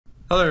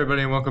Hello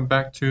everybody and welcome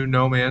back to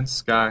No Man's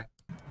Sky.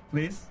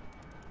 Please?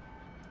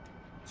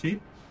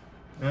 Cheap?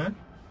 Huh?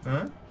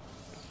 Huh?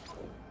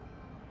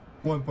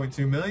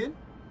 1.2 million?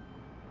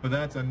 But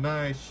that's a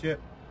nice ship.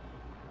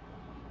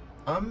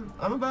 I'm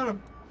about a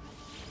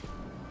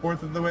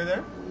fourth of the way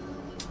there.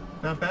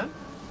 Not bad.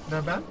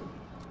 Not bad.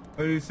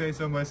 I do say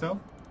so myself.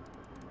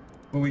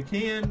 But we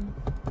can,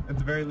 at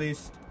the very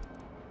least,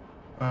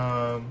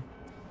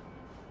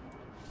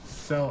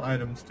 sell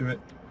items to it.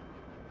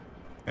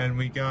 And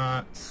we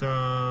got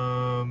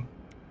some...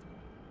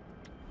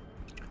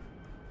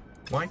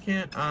 Why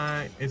can't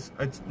I... It's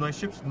my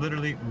ship's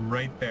literally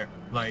right there.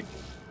 Like,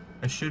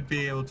 I should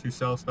be able to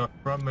sell stuff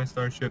from my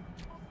starship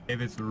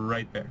if it's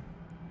right there.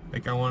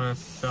 Like, I want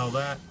to sell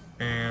that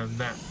and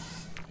that.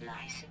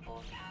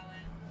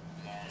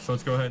 So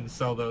let's go ahead and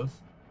sell those.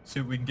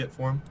 See what we can get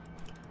for them.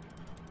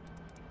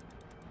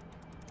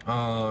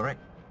 Alright.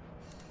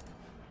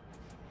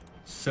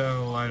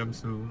 Sell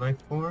items of life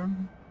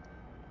form.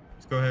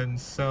 Let's go ahead and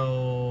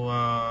sell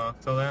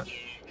that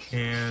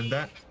and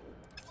that.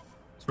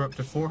 So we're up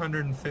to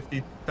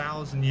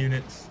 450,000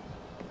 units.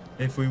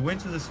 If we went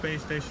to the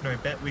space station, I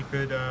bet we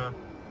could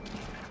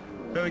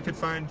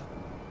find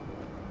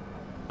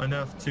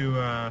enough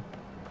to,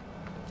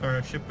 or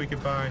a ship we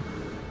could buy,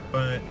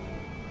 but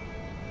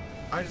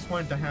I just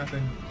want it to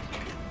happen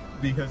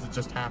because it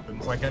just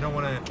happens. Like, I don't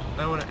want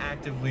to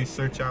actively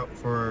search out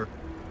for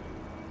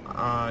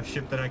a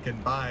ship that I can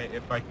buy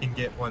if I can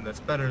get one that's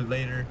better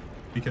later,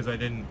 because I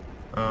didn't,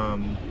 I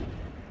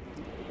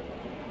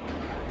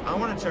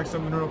want to check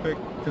something real quick,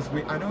 because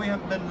I know we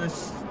haven't been in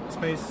this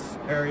space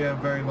area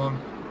very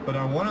long, but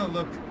I want to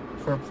look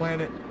for a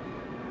planet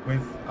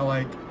with,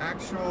 like,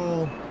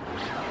 actual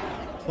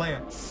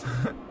plants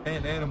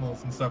and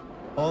animals and stuff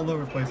all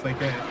over the place,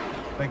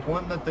 like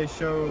one that they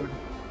showed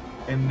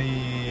in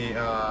the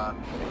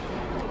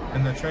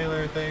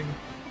trailer thing,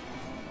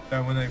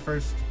 that when they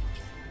first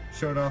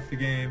showed off the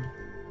game.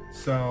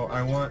 So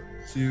I want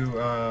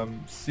to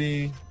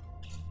see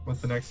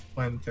what the next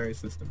planetary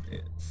system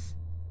is.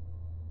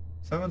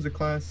 Someone's a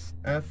class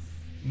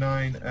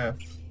F9F,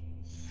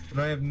 but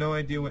I have no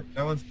idea what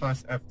that one's.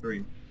 Class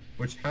F3,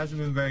 which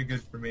hasn't been very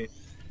good for me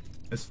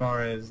as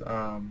far as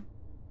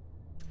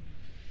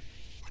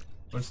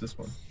what's this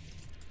one?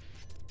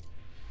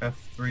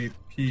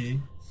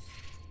 F3P.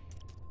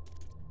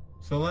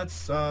 So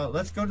let's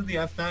go to the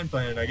F9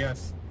 planet, I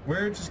guess.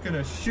 We're just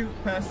gonna shoot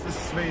past this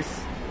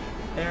space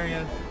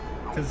area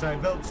because I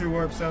built 2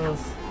 warp cells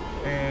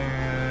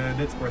and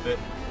it's worth it.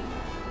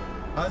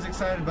 I was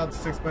excited about the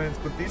 6 planets,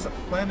 but these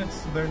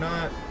planets, they're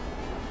not...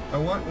 I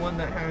want one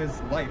that has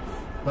life,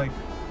 like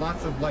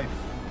lots of life.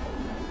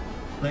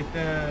 Like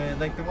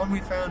the one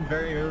we found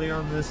very early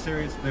on in this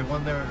series, the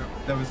one that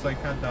was like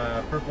had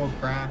the purple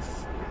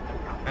grass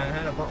and it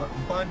had a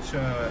bunch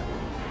of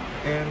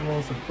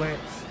animals and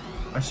plants.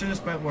 I should have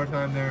spent more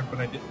time there, but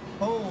I didn't.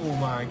 Oh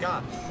my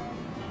gosh.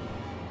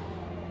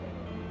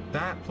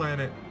 That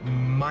planet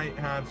might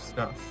have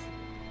stuff.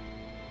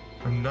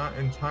 I'm not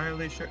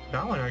entirely sure.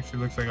 That one actually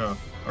looks like a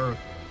Earth.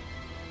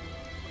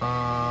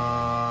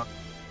 That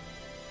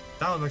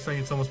one looks like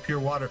it's almost pure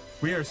water.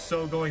 We are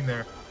so going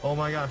there. Oh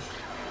my gosh.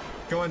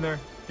 Go in there.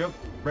 Yep.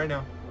 Right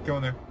now. Go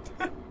in there.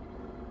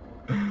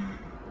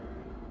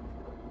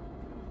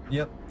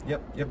 Yep.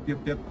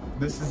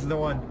 This is the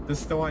one.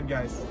 This is the one,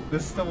 guys.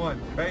 This is the one.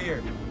 Right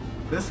here.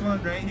 This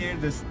one right here.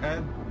 This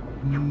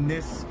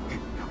Nisk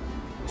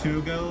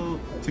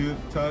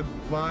Tug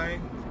Fly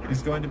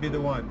is going to be the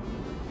one.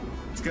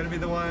 It's going to be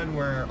the one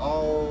where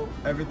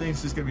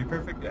everything's just going to be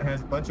perfect. It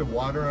has a bunch of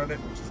water on it,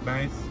 which is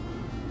nice.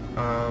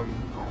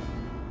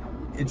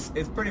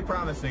 It's pretty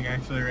promising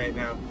actually right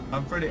now.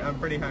 I'm pretty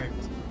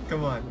hyped.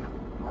 Come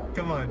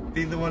on,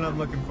 be the one I'm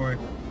looking for.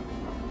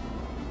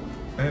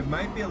 It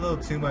might be a little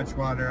too much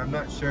water. I'm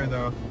not sure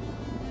though.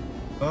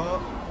 Oh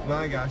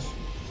my gosh.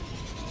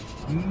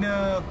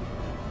 No.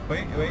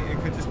 Wait. It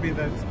could just be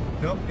that.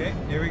 Nope. Okay.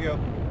 Here we go.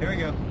 We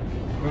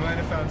might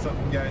have found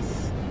something,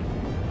 guys.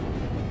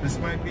 This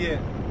might be it.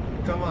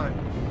 Come on.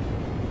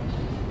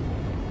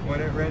 When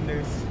it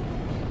renders,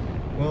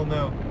 we'll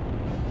know.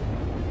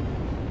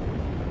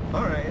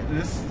 Alright,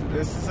 this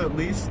is at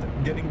least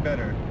getting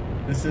better.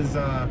 This is,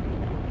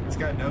 it's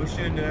got an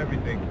ocean and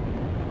everything.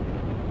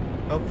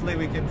 Hopefully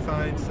we can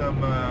find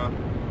some,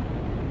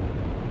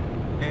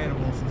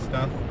 animals and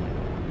stuff.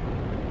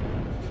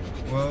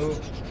 Whoa.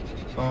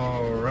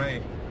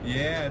 Alright.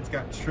 Yeah, it's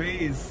got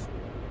trees.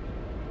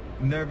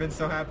 I've never been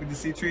so happy to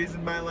see trees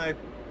in my life.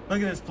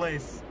 Look at this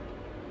place.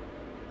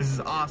 This is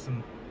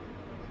awesome.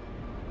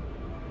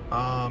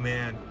 Oh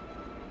man.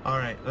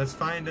 Alright, let's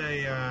find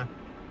a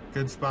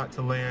good spot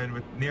to land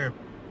with near a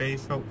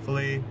base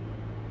hopefully.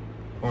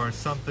 Or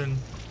something.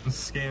 Let's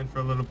scan for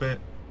a little bit.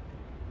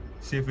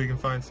 See if we can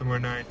find somewhere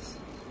nice.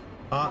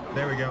 Oh,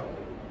 there we go.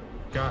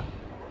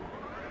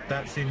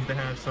 That seems to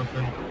have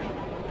something.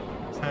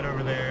 Let's head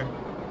over there.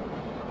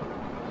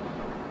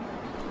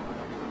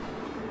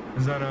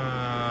 Is that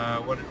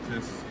what is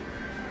this?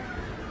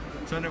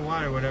 It's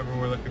underwater, whatever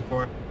we're looking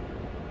for.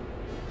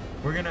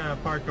 We're gonna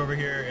park over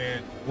here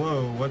and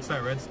whoa, what's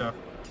that red stuff?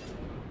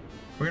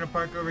 We're gonna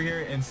park over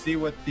here and see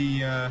what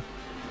the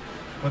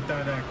what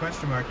that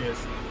question mark is.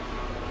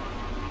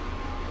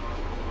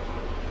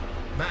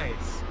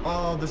 Nice.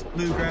 Oh, this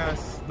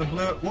bluegrass, the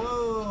blue.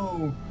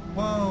 Whoa,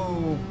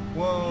 whoa,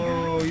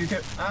 whoa! You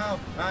can. Ow!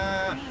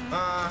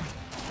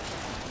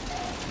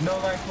 No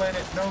life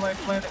planet. No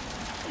life planet.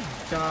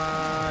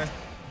 Die.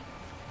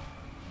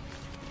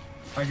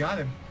 I got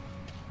him.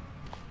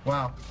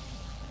 Wow.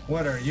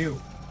 What are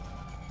you?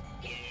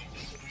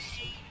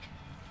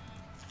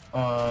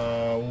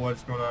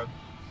 What's going on?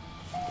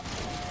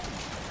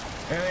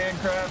 Alien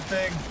crab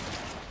thing.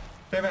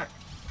 Stay back.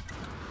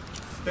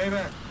 Stay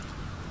back.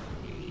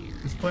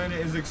 This planet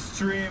is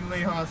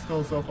extremely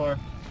hostile so far.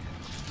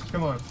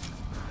 Come on.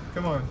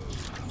 Come on.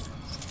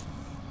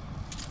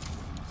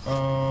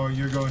 Oh,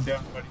 you're going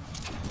down, buddy.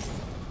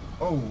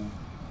 Oh.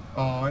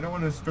 Oh, I don't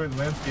want to destroy the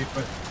landscape,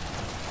 but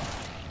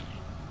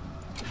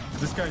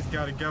this guy's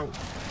gotta go.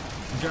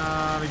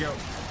 Gotta go.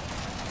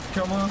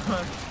 Come on.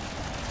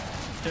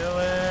 Kill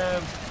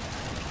him.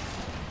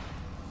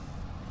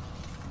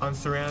 I'm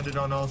surrounded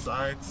on all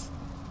sides.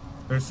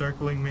 They're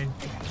circling me.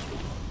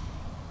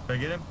 Did I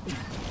get him?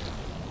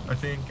 I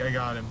think I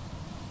got him.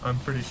 I'm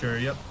pretty sure.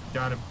 Yep,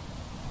 got him.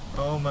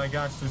 Oh my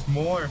gosh, there's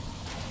more.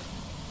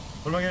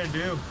 What am I gonna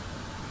do?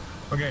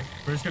 Okay,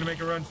 we're just gonna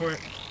make a run for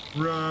it.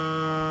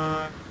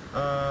 Run.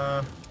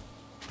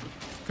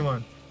 Come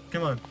on.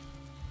 Come on.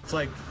 It's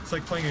like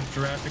playing a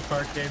Jurassic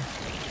Park game.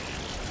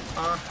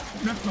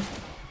 No.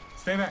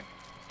 Stay back.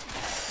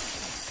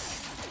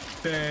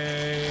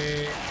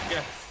 Stay.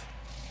 Yes.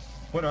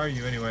 What are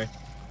you anyway?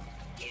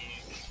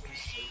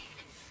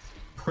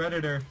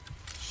 Predator.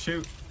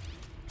 Shoot.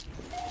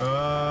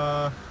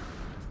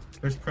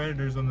 There's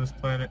predators on this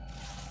planet.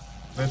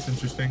 That's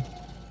interesting.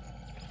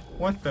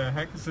 What the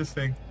heck is this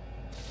thing?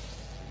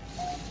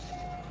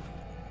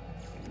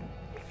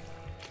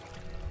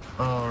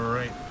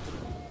 Alright.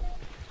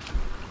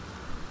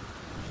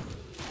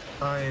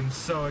 I am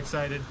so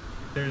excited.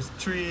 There's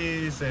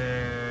trees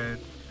and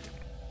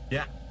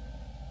yeah,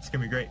 it's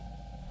gonna be great.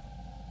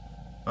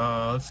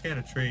 Let's scan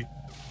a tree.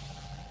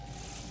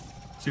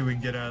 See what we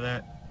can get out of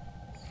that.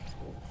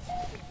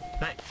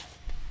 Nice.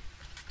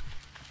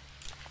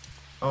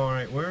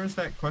 Alright, where is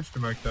that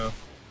question mark though?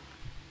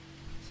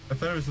 I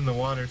thought it was in the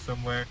water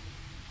somewhere.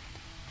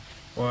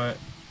 What?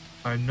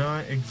 I'm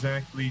not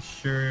exactly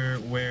sure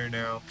where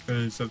now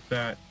because of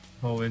that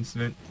whole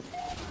incident.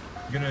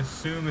 I'm gonna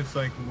assume it's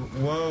like,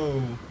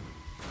 whoa.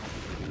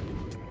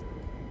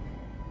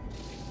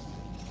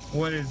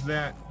 What is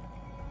that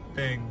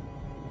thing?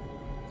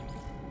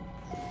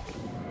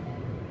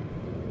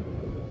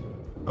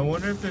 I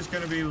wonder if there's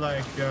gonna be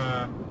like,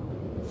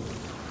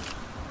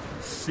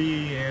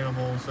 sea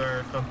animals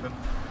or something.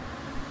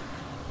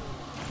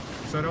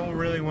 So I don't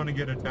really want to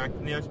get attacked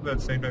in the ocean, but at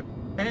the same time,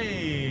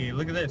 hey,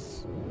 look at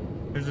this.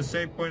 There's a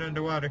save point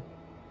underwater.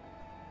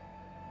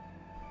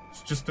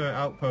 It's just an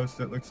outpost,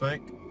 it looks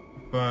like,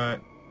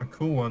 but a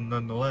cool one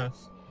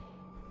nonetheless.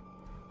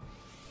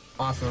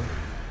 Awesome.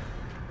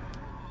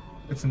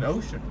 It's an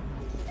ocean.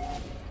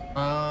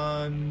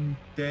 On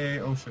the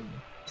ocean.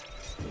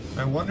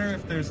 I wonder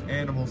if there's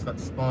animals that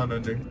spawn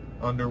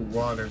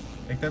underwater.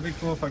 Like, that'd be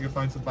cool if I could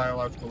find some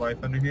biological life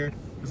under here.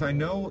 Because I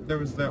know there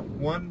was that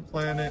one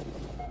planet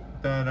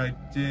that I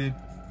did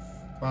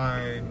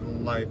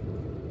find life,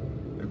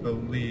 I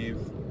believe.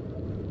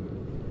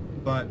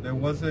 But there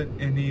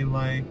wasn't any,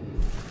 like,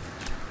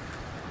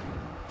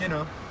 you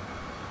know,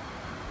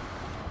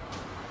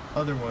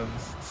 other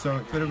ones. So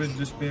it could have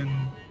just been,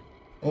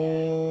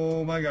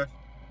 oh my gosh.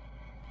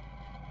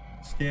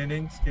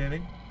 Scanning,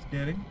 scanning,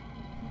 scanning.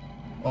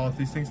 Oh, if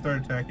these things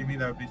start attacking me,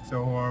 that would be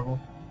so horrible.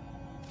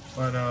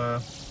 But,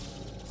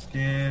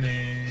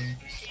 scanning.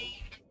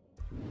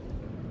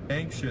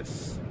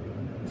 Anxious.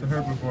 It's a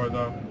herbivore,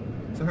 though.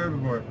 It's a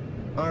herbivore.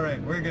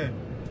 Alright, we're good.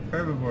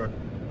 Herbivore.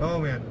 Oh,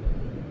 man.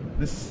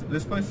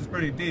 This place is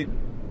pretty deep.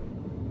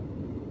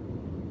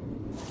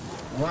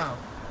 Wow.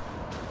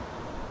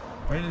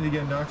 I need to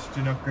get an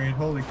oxygen upgrade.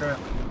 Holy crap.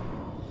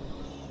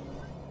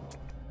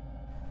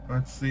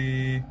 Let's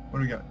see. What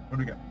do we got? What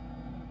do we got?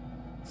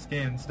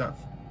 Scan stuff.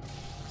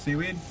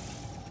 Seaweed?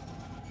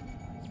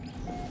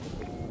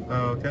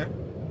 Okay.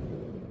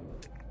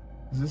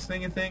 Is this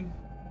thing a thing?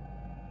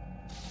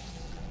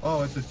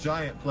 Oh, it's a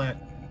giant plant.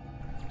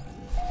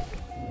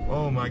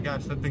 Oh my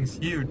gosh, that thing's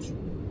huge.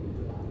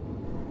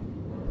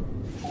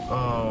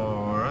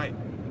 Alright.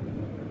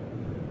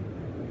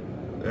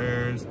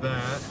 There's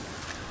that.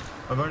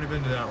 I've already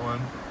been to that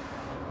one.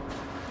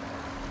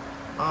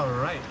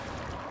 Alright.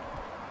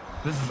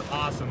 This is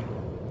awesome.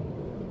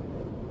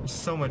 There's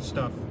so much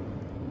stuff.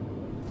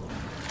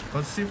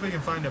 Let's see if we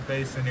can find a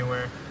base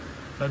anywhere.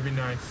 That'd be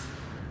nice.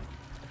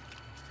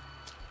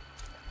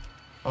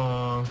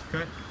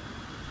 Okay.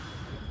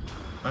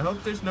 I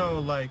hope there's no,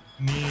 like,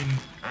 mean,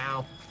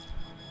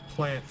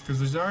 plants, because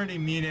there's already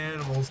mean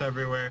animals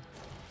everywhere.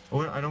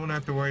 I don't want to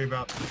have to worry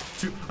about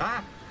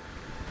Ah!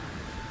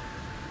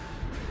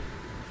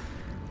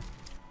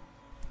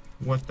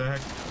 What the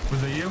heck?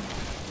 Was it you?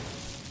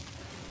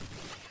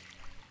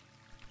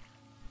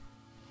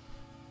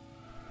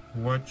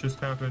 What just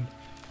happened?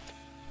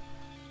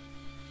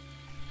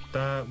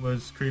 That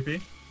was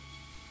creepy.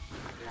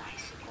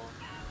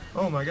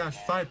 Oh my gosh,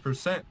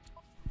 5%.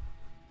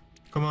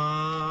 Come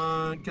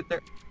on, get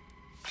there.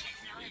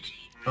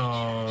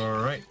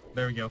 Alright,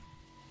 there we go.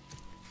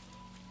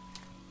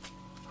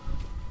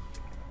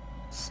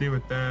 See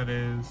what that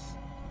is.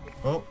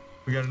 Oh,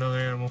 we got another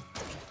animal.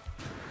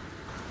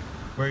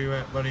 Where you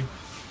at, buddy?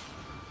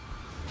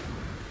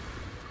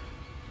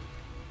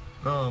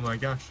 Oh my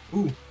gosh.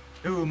 Ooh,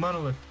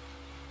 monolith.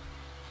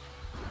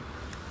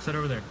 Sit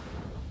over there.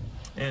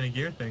 And a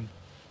gear thing.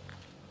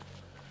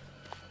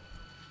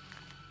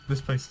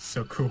 This place is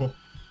so cool.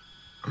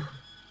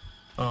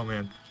 Oh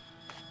man.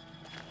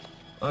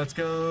 Let's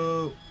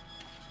go.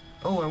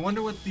 Oh, I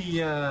wonder what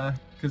the,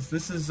 cause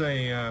this is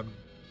a,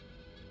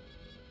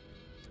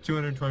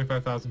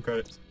 225,000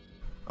 credits.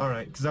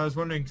 Alright, cause I was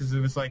wondering, cause it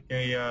was like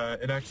a,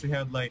 it actually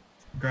had like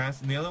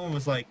grass, and the other one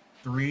was like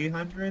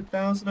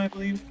 300,000, I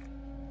believe.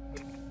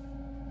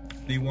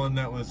 The one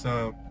that was,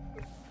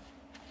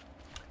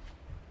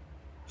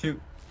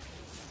 shoot.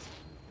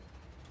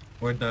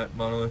 Where'd that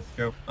monolith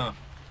go? Ah.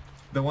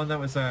 The one that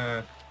was,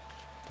 the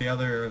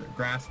other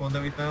grass one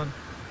that we found.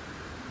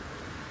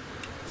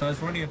 So I was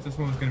wondering if this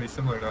one was going to be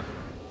similar enough.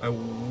 I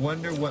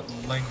wonder what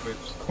language.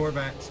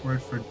 Korvax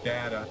word for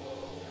data.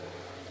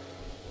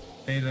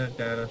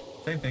 Data.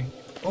 Same thing.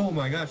 Oh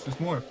my gosh, there's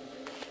more.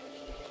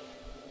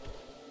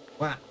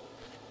 Wow.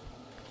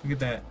 Look at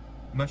that.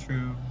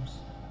 Mushrooms.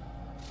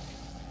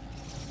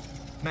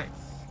 Nice.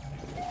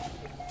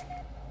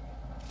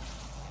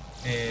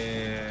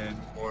 And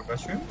more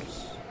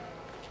mushrooms.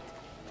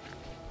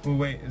 Oh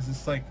wait, is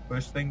this like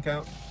bush thing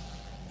count?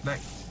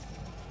 Nice.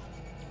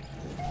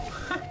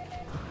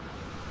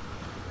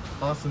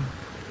 Awesome.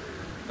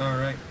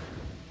 Alright,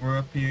 we're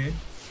up here.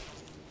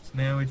 So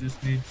now we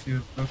just need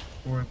to look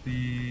for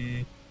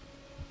the...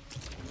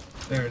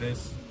 There it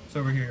is. It's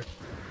over here.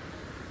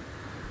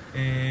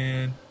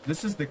 And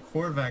this is the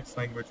Korvax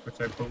language,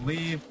 which I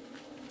believe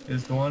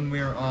is the one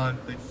we are on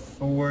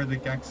before the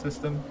Gex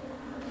system.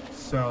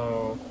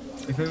 So,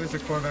 if it was a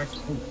Korvax...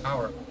 Ooh,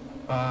 power.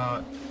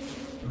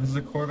 If this is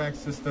a Korvax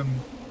system,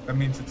 that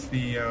means it's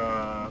the,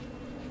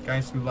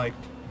 guys who like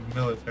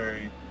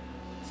military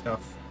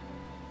stuff.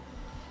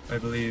 I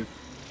believe.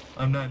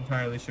 I'm not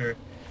entirely sure,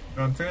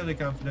 but I'm fairly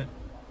confident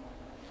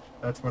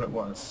that's what it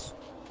was.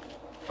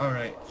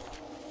 Alright.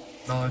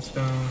 Knowledge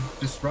Stone.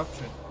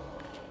 Disruption.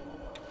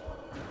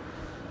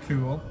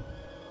 Cool.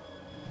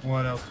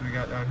 What else do we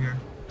got down here?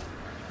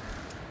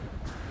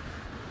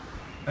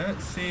 I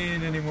haven't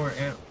seen any more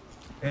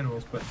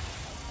animals, but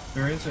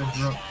there is a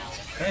drone.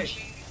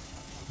 Hey!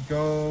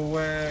 Go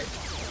away!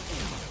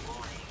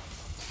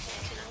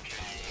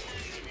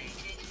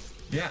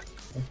 Yeah,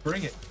 we'll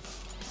bring it.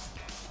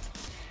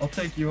 I'll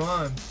take you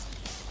on.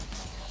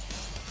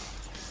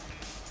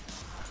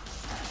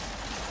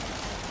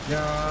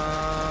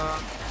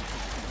 Yeah.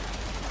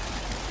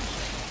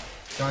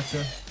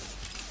 Gotcha.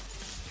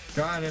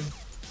 Got him.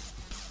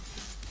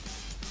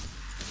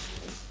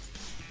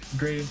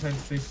 Great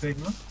intensity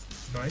sigma.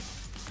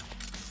 Nice.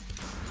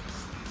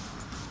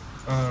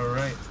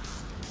 Alright.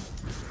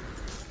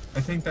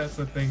 I think that's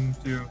the thing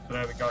too that I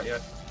haven't got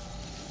yet.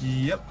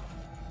 Yep.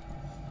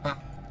 Ha.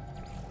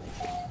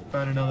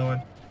 Found another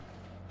one.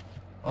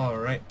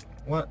 Alright.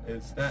 What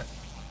is that?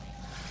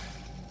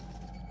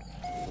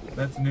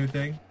 That's a new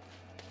thing.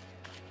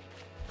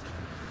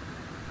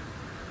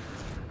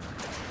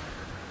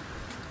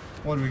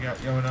 What do we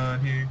got going on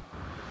here?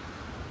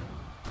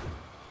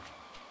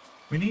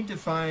 We need to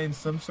find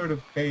some sort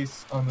of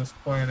base on this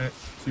planet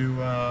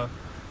to,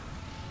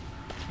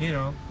 you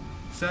know,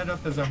 set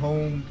up as a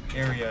home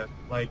area.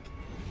 Like,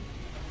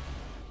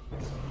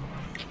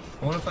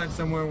 I want to find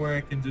somewhere where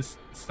I can just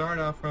start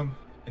off from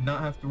and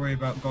not have to worry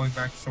about going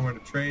back to somewhere to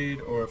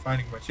trade or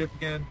finding my ship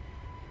again.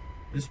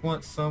 Just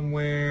want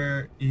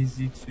somewhere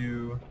easy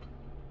to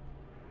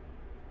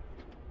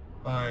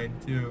find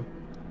too.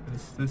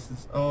 This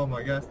is, oh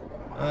my gosh.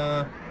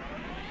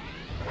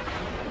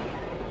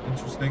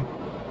 Interesting.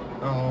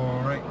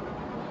 Alright.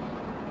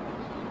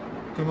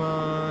 Come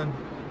on.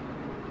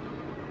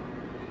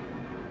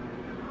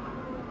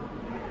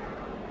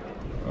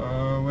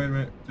 Oh, wait a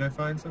minute. Did I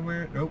find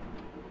somewhere? Nope.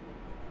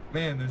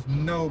 Man, there's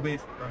no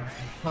base on this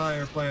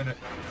entire planet.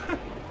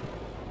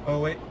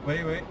 Oh, wait.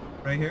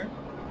 Right here?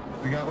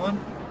 We got one?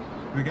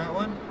 We got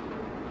one?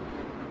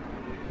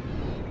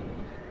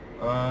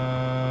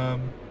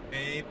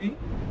 Maybe?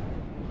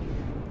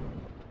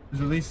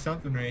 There's at least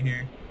something right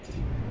here.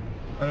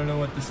 I don't know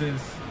what this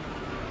is.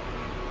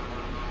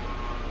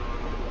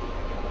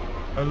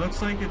 It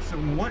looks like it's...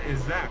 What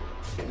is that?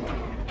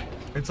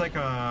 It's like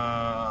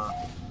a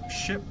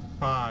ship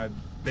pod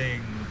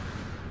thing.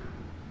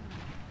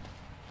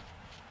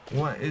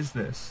 What is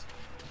this?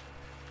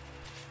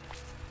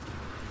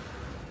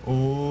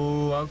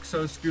 Oh,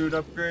 exosuit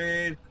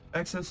upgrade.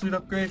 Exosuit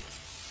upgrade.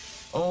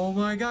 Oh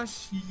my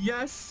gosh,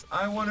 yes!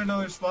 I want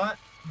another slot.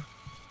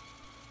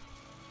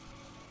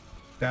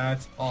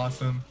 That's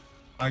awesome.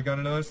 I got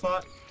another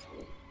slot.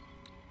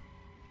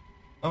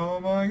 Oh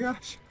my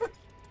gosh.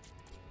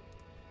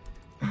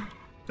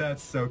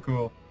 That's so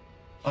cool.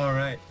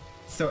 Alright,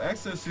 so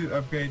exosuit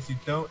upgrades, you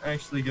don't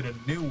actually get a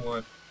new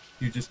one,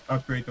 you just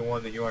upgrade the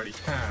one that you already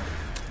have.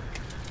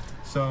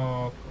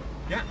 So,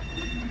 yeah,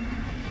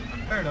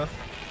 fair enough.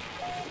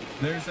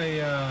 There's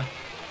a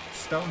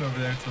stone over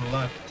there to the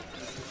left.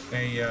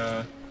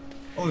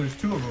 Oh, there's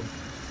two of them.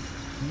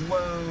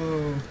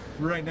 Whoa,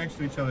 right next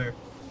to each other.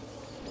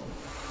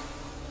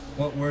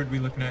 What word are we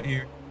looking at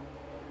here?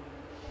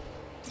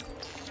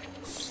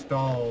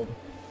 Stalled.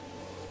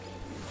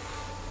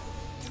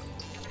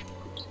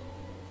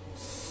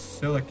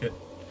 Silicate.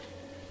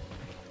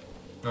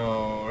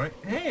 Alright.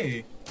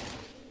 Hey!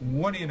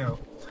 What do you know?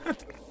 I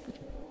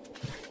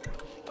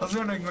was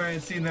wondering where I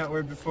had seen that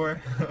word before.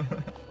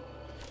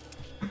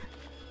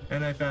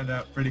 And I found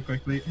out pretty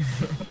quickly.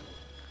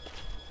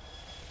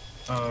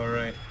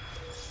 Alright.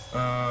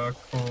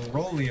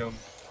 Corollium.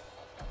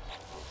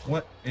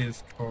 What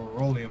is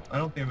corollium? I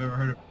don't think I've ever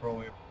heard of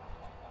corollium.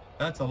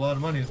 That's a lot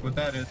of money is what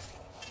that is.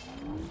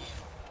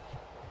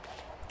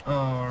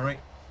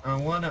 Alright. I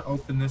want to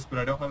open this, but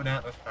I don't have an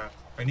Atlas Pass.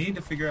 I need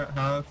to figure out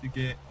how to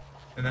get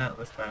an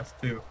Atlas Pass,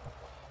 too.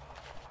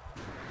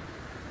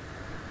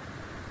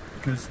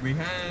 Because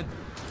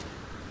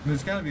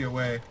there's got to be a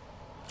way.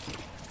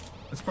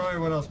 That's probably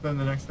what I'll spend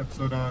the next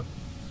episode on.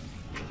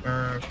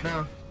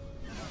 No.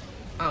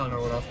 I don't know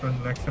what I'll spend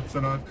the next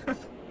episode on.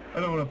 I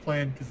don't want to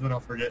plan, because then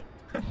I'll forget.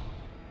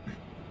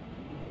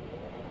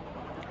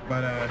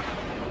 But,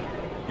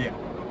 yeah.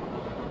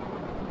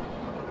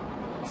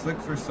 Let's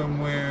look for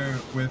somewhere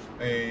with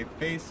a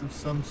base of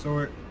some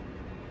sort.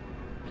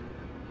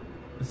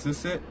 Is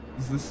this it?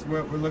 Is this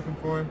what we're looking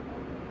for?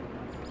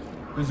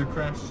 There's a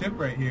crashed ship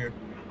right here.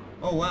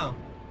 Oh wow.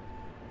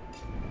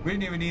 We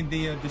didn't even need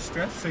the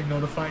distress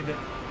signal to find it.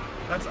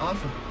 That's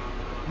awesome.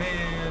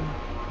 Man,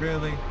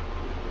 really?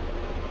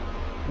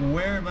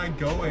 Where am I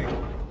going?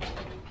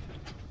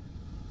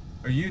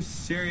 Are you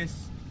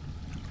serious?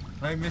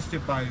 I missed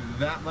it by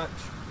that much?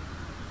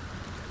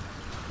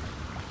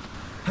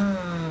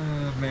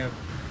 Man.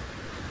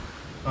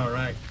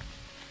 Alright.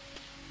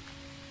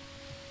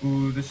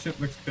 Ooh, this ship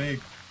looks big.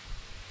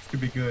 This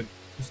could be good.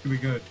 This could be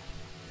good.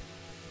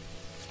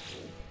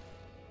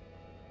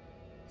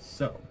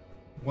 So,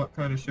 what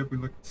kind of ship we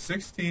look?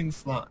 16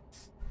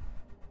 slots.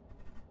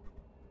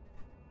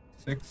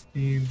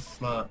 16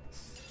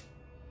 slots.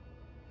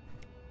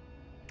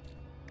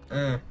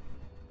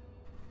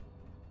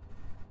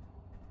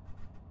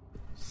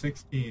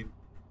 16.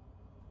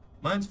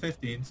 Mine's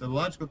 15, so the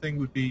logical thing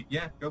would be,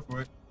 yeah, go for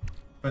it.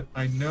 But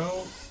I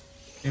know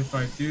if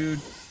I do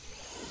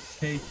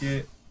take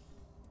it,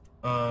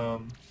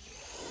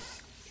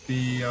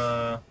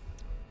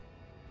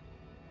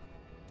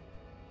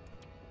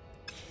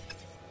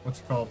 what's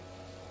it called?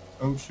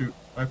 Oh shoot,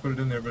 I put it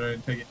in there, but I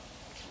didn't take it.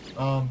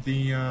 I'm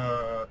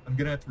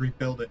gonna have to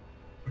rebuild it,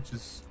 which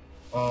is,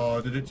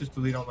 did it just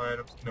delete all my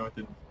items? No, it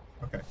didn't.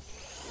 Okay.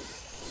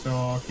 So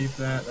I'll keep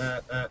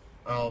that,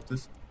 I'll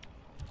just,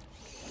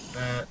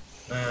 that,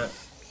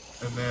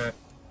 and that.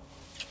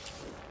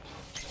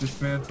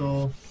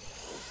 Dismantle.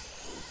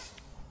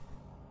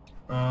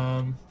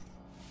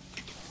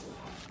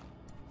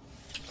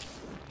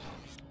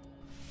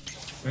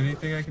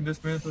 Anything I can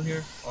dismantle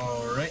here?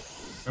 Alright.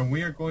 And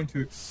we are going to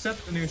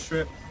accept the new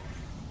strip.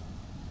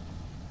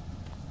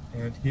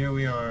 And here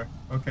we are.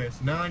 Okay,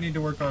 so now I need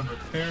to work on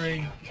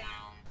repairing.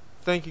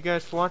 Thank you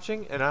guys for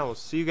watching, and I will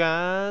see you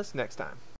guys next time.